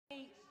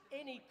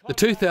The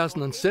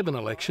 2007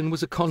 election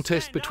was a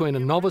contest between a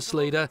novice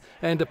leader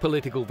and a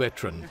political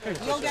veteran. You're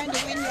going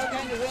to win, you're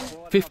going to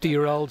win.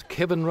 50-year-old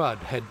Kevin Rudd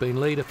had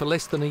been leader for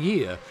less than a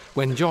year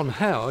when John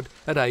Howard,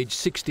 at age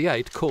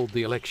 68, called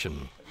the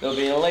election. There'll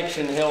be an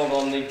election held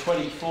on the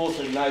 24th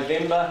of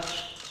November.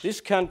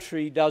 This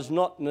country does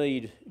not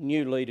need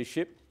new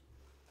leadership.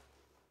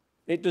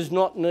 It does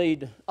not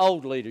need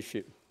old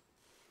leadership.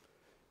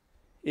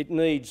 It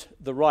needs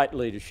the right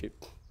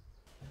leadership.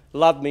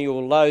 Love me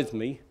or loathe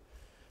me,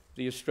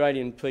 the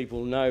Australian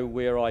people know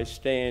where I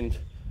stand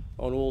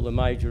on all the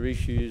major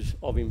issues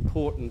of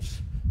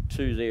importance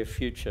to their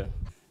future.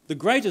 The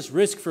greatest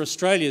risk for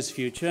Australia's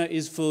future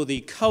is for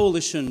the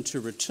coalition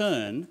to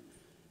return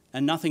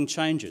and nothing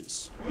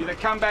changes. You're the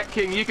comeback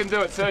king, you can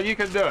do it, sir, you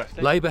can do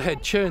it. Labor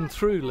had churned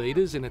through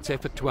leaders in its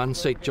effort to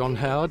unseat John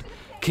Howard.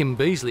 Kim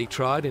Beazley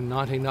tried in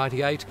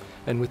 1998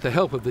 and with the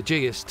help of the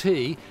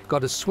GST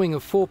got a swing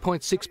of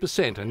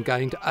 4.6% and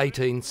gained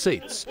 18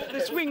 seats.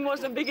 The swing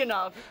wasn't big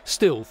enough.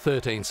 Still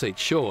 13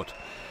 seats short.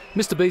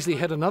 Mr Beazley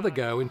had another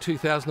go in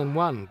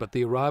 2001, but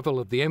the arrival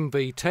of the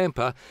MV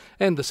Tampa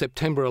and the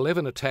September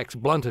 11 attacks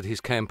blunted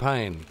his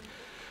campaign.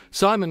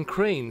 Simon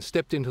Crean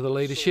stepped into the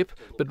leadership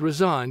but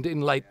resigned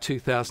in late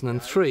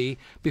 2003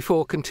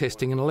 before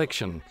contesting an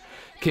election.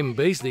 Kim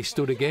Beazley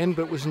stood again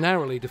but was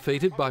narrowly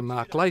defeated by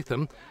Mark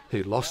Latham,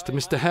 who lost to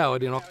Mr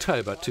Howard in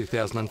October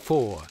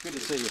 2004. Good to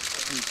see you.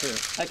 You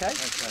too. Okay.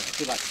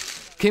 Good luck.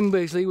 Kim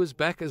Beazley was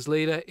back as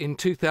leader in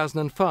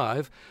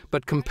 2005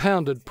 but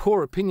compounded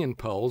poor opinion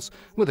polls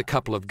with a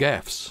couple of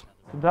gaffes.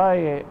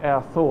 Today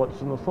our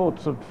thoughts and the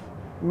thoughts of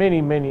many,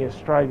 many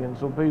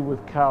Australians will be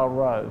with Karl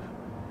Rove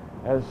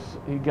as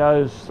he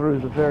goes through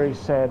the very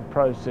sad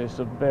process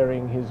of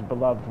burying his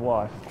beloved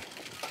wife.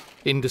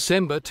 In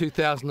December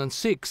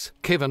 2006,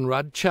 Kevin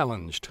Rudd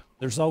challenged.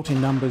 The result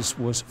in numbers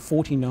was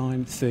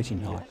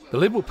 49-39. The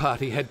Liberal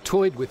Party had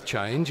toyed with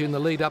change in the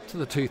lead up to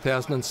the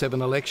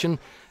 2007 election,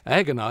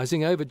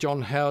 agonising over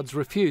John Howard's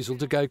refusal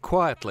to go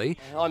quietly.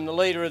 I'm the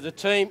leader of the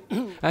team.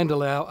 And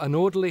allow an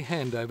orderly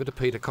handover to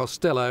Peter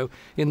Costello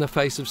in the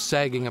face of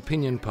sagging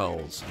opinion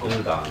polls.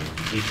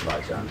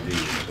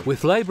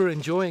 With Labor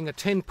enjoying a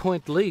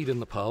 10-point lead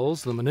in the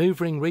polls, the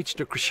manoeuvring reached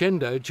a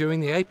crescendo during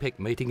the APEC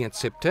meeting in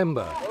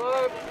September.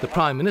 The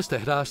Prime Minister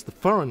had asked the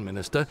Foreign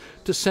Minister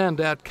to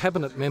sound out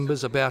Cabinet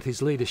members about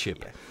his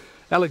leadership.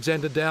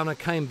 Alexander Downer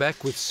came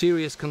back with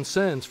serious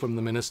concerns from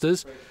the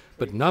ministers,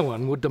 but no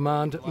one would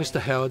demand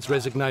Mr Howard's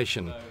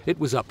resignation. It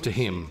was up to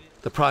him.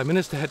 The Prime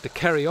Minister had to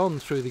carry on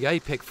through the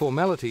APEC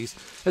formalities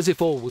as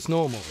if all was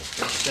normal.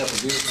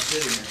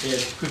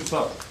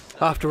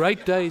 After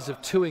 8 days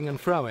of toing and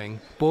froing,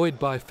 buoyed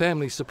by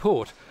family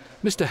support,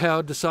 Mr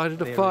Howard decided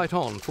to fight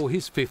on for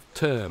his 5th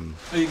term.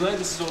 Are you glad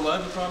this is all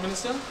over, Prime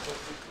Minister?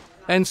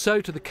 And so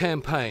to the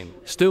campaign.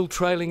 Still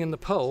trailing in the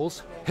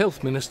polls,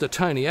 Health Minister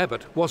Tony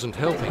Abbott wasn't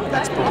helping.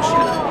 That's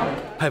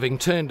bullshit. Having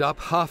turned up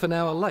half an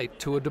hour late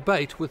to a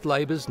debate with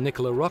Labor's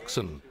Nicola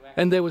Roxon.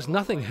 And there was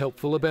nothing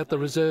helpful about the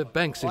Reserve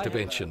Bank's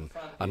intervention,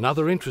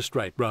 another interest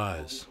rate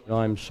rise.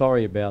 I'm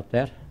sorry about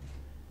that,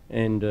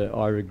 and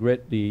I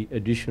regret the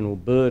additional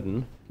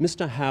burden.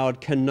 Mr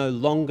Howard can no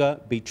longer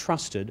be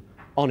trusted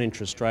on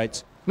interest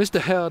rates. Mr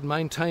Howard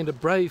maintained a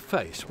brave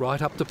face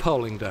right up to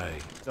polling day.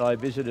 I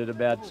visited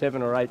about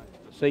 7 or 8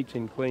 seats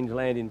in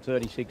Queensland in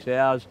 36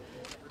 hours,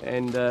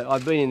 and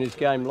I've been in this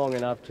game long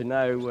enough to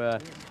know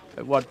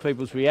what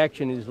people's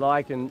reaction is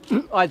like, and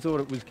I thought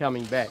it was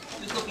coming back.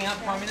 Just looking up,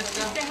 Prime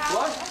Minister.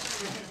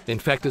 What? In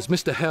fact, as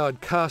Mr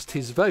Howard cast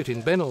his vote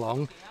in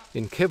Bennelong,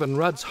 in Kevin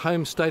Rudd's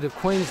home state of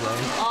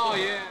Queensland,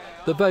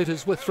 the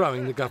voters were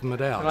throwing the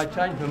government out. Can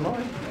I change my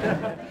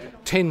mind?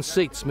 10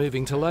 seats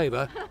moving to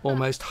Labor,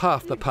 almost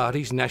half the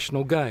party's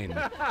national gain,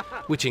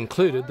 which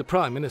included the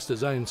Prime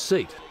Minister's own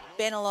seat.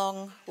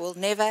 Bennelong will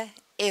never,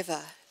 ever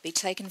be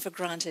taken for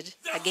granted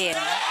again.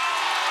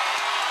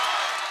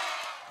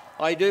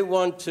 I do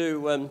want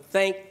to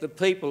thank the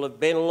people of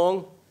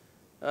Bennelong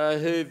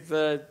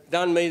who've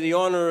done me the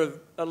honour of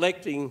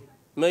electing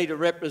me to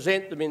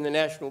represent them in the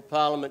National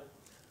Parliament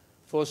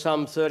for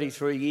some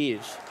 33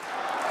 years.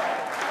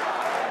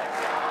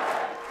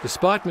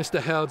 Despite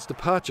Mr Howard's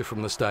departure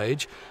from the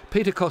stage,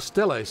 Peter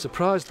Costello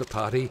surprised the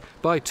party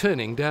by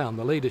turning down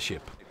the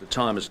leadership. The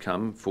time has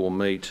come for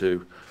me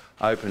to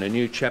open a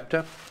new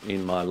chapter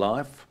in my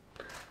life.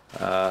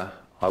 I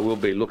will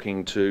be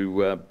looking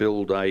to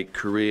build a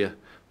career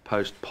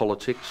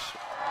post-politics.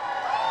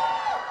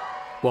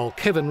 While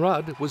Kevin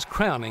Rudd was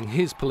crowning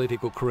his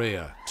political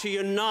career. To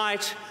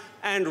unite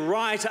and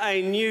write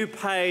a new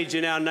page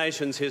in our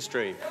nation's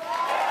history.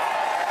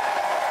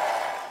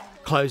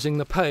 Closing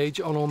the page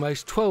on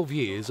almost 12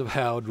 years of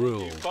Howard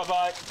rule.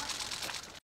 Bye-bye.